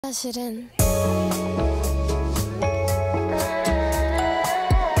사실은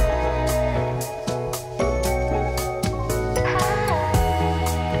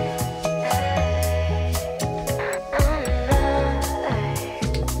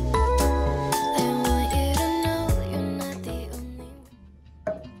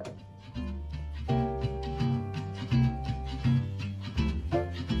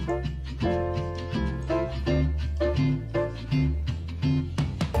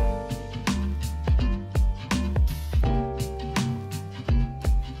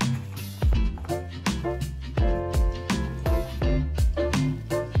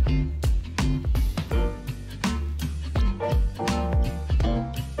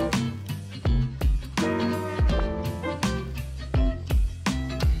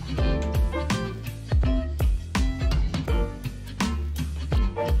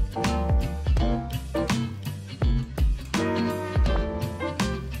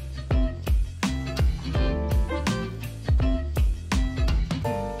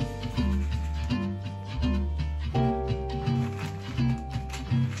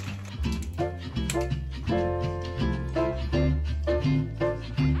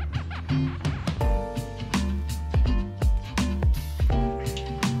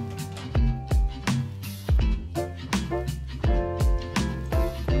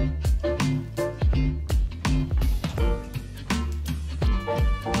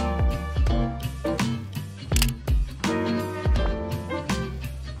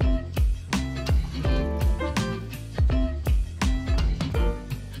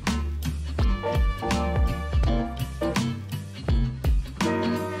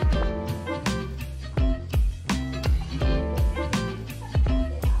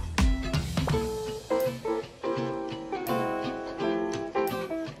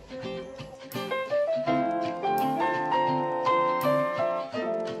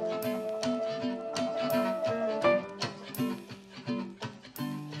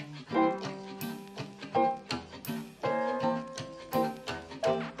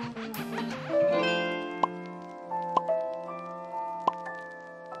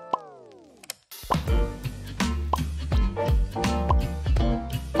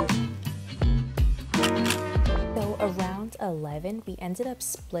around 11, we ended up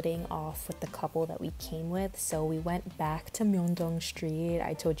splitting off with the couple that we came with, so we went back to Myeongdong Street.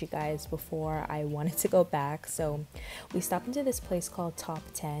 I told you guys before I wanted to go back, so we stopped into this place called Top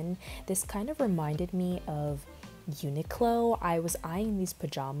 10. This kind of reminded me of Uniqlo. I was eyeing these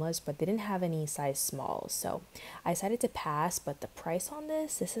pajamas, but they didn't have any size small, so I decided to pass. But the price on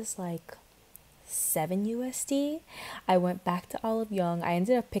this is like 7 USD. I went back to Olive Young. I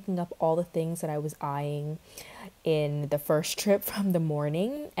ended up picking up all the things that I was eyeing in the first trip from the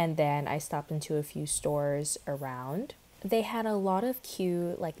morning, and then I stopped into a few stores around. They had a lot of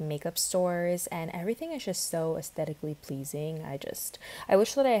cute like makeup stores, and everything is just so aesthetically pleasing. I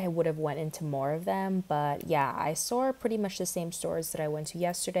wish that I would have went into more of them, but yeah, I saw pretty much the same stores that I went to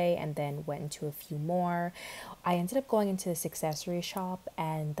yesterday and then went into a few more. I ended up going into this accessory shop,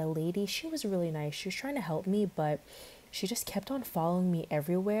 and the lady, she was really nice. She was trying to help me, but she just kept on following me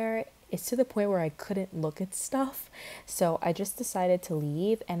everywhere. It's to the point where I couldn't look at stuff. So I just decided to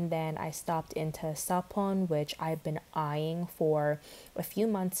leave, and then I stopped into SAPPUN, which I've been eyeing for a few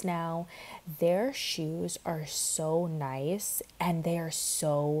months now. Their shoes are so nice and they are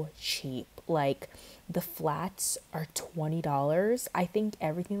so cheap. Like the flats are $20. I think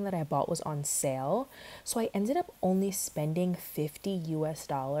everything that I bought was on sale. So I ended up only spending 50 US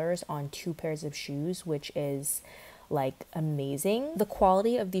dollars on 2 pairs of shoes, which is like amazing. The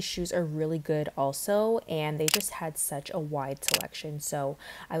quality of these shoes are really good also, and they just had such a wide selection, so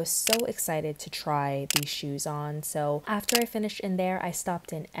I was so excited to try these shoes on. So after I finished in there, I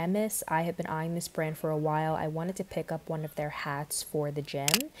stopped in Emis. I have been eyeing this brand for a while. I wanted to pick up one of their hats for the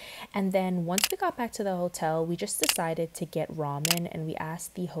gym, and then once we got back to the hotel, we just decided to get ramen, and we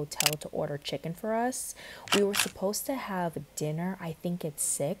asked the hotel to order chicken for us. We were supposed to have dinner, I think it's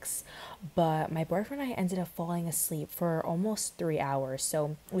 6, but my boyfriend and I ended up falling asleep for almost 3 hours,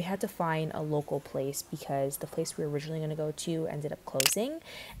 so we had to find a local place because the place we were originally going to go to ended up closing,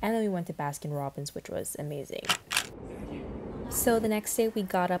 and then we went to Baskin Robbins, which was amazing. So the next day we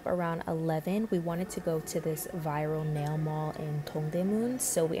got up around 11. We wanted to go to this viral nail mall in Dongdaemun,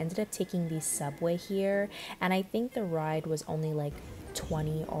 so we ended up taking the subway here, and I think the ride was only like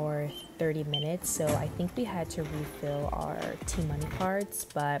 20 or 30 minutes, so I think we had to refill our T-Money cards.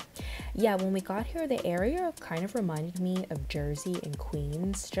 But yeah, when we got here, the area kind of reminded me of Jersey and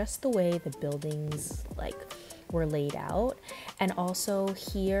Queens, just the way the buildings like were laid out. And also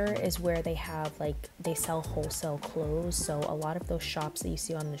here is where they have like, they sell wholesale clothes, so a lot of those shops that you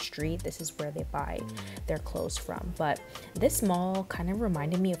see on the street, this is where they buy their clothes from. But this mall kind of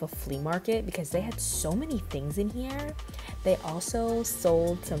reminded me of a flea market because they had so many things in here. They also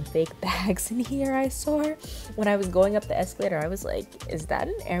sold some fake bags in here. I saw when I was going up the escalator, I was like, is that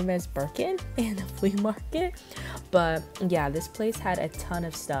an Hermes Birkin in a flea market? But yeah, this place had a ton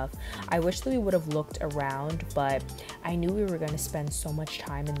of stuff. I wish that we would have looked around, but I knew we were going to spend so much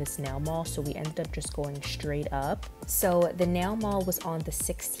time in this nail mall, so we ended up just going straight up. So the nail mall was on the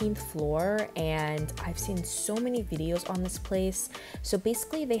 16th floor, and I've seen so many videos on this place. So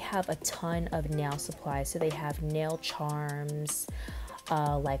basically they have a ton of nail supplies. So they have nail charms,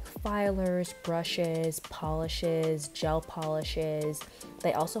 like filers, brushes, polishes, gel polishes.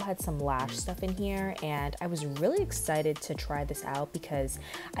 They also had some lash stuff in here, and I was really excited to try this out because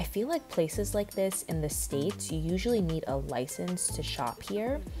I feel like places like this in the States, you usually need a license to shop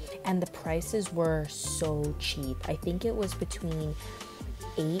here, and the prices were so cheap. I think it was between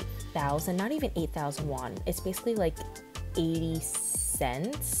 8,000, not even 8,000 won. It's basically like 80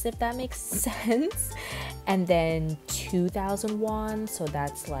 cents, if that makes sense, and then 2,000 won, so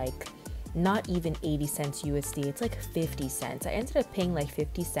that's like not even 80 cents USD, it's like 50 cents. I ended up paying like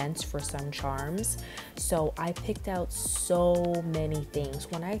 50 cents for some charms, so I picked out so many things.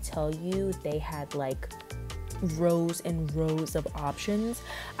 When I tell you they had like rows and rows of options,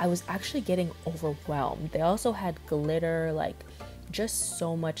 I was actually getting overwhelmed. They also had glitter, like just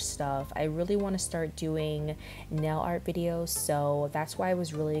so much stuff. I really want to start doing nail art videos, so that's why I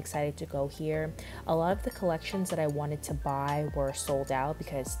was really excited to go here. A lot of the collections that I wanted to buy were sold out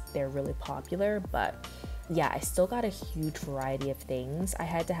because they're really popular, but yeah, I still got a huge variety of things. I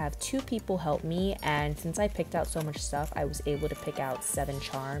had to have 2 people help me, and since I picked out so much stuff, I was able to pick out 7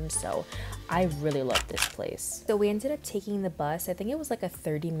 charms, so I really love this place. So we ended up taking the bus. I think it was like a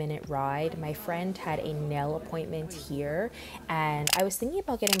 30-minute ride. My friend had a nail appointment here, and I was thinking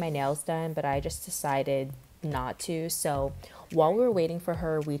about getting my nails done, but I just decided not to. So while we were waiting for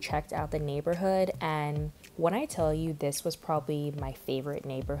her, we checked out the neighborhood, and when I tell you this was probably my favorite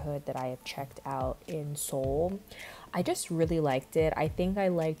neighborhood that I have checked out in Seoul, I just really liked it. I think I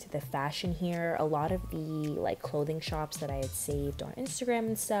liked the fashion here. A lot of the like clothing shops that I had saved on Instagram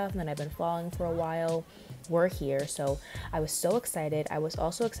and stuff and that I've been following for a while were here, so I was so excited. I was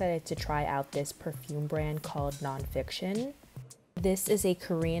also excited to try out this perfume brand called Nonfiction. This is a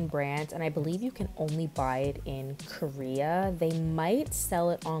Korean brand, and I believe you can only buy it in Korea. They might sell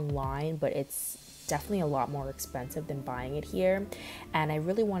it online, but it's definitely a lot more expensive than buying it here. And I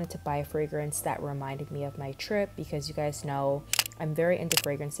really wanted to buy a fragrance that reminded me of my trip because you guys know I'm very into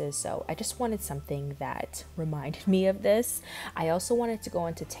fragrances, so I just wanted something that reminded me of this. I also wanted to go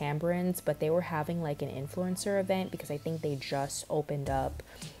into Tambourines, but they were having like an influencer event because I think they just opened up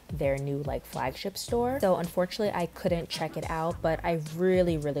their new like flagship store, so unfortunately I couldn't check it out, but I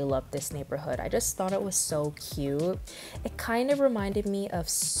really loved this neighborhood. I just thought it was so cute. It kind of reminded me of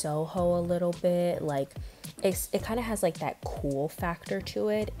Soho a little bit, like it kind of has like that cool factor to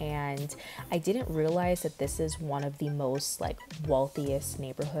it, and I didn't realize that this is one of the most like wealthiest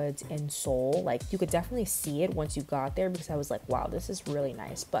neighborhoods in Seoul. Like you could definitely see it once you got there because I was like, wow, this is really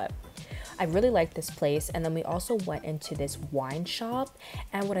nice. But I really liked this place. And then we also went into this wine shop,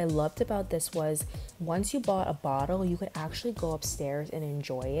 and what I loved about this was once you bought a bottle, you could actually go upstairs and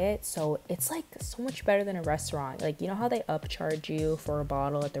enjoy it. So it's like so much better than a restaurant. Like, you know how they upcharge you for a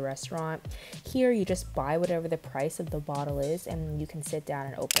bottle at the restaurant? Here you just buy whatever the price of the bottle is and you can sit down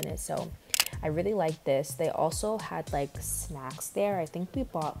and open it. So I really liked this. They also had like snacks there. I think we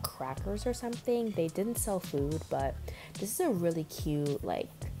bought crackers or something. They didn't sell food, but this is a really cute like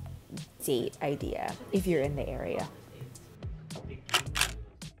date idea if you're in the area.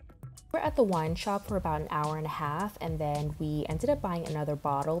 We're at the wine shop for about an hour and a half, and then we ended up buying another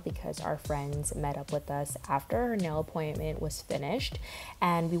bottle because our friends met up with us after our nail appointment was finished,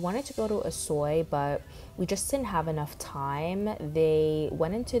 and we wanted to go to a soy, but we just didn't have enough time. They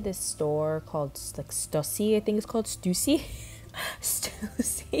went into this store called like Stussy, I think it's called Stussy.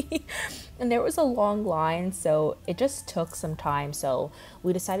 Stussy. And there was a long line, so it just took some time, so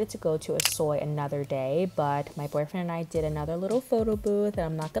we decided to go to a soy another day. But my boyfriend and I did another little photo booth, and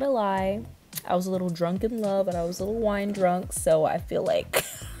I'm not gonna lie, I was a little drunk in love and I was a little wine drunk, so I feel like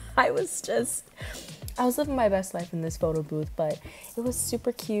I was living my best life in this photo booth. But it was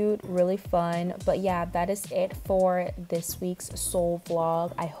super cute, really fun. But yeah, that is it for this week's Seoul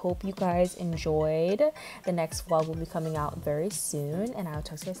vlog. I hope you guys enjoyed. The next vlog will be coming out very soon, and I'll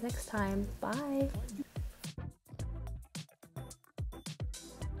talk to you guys next time. Bye.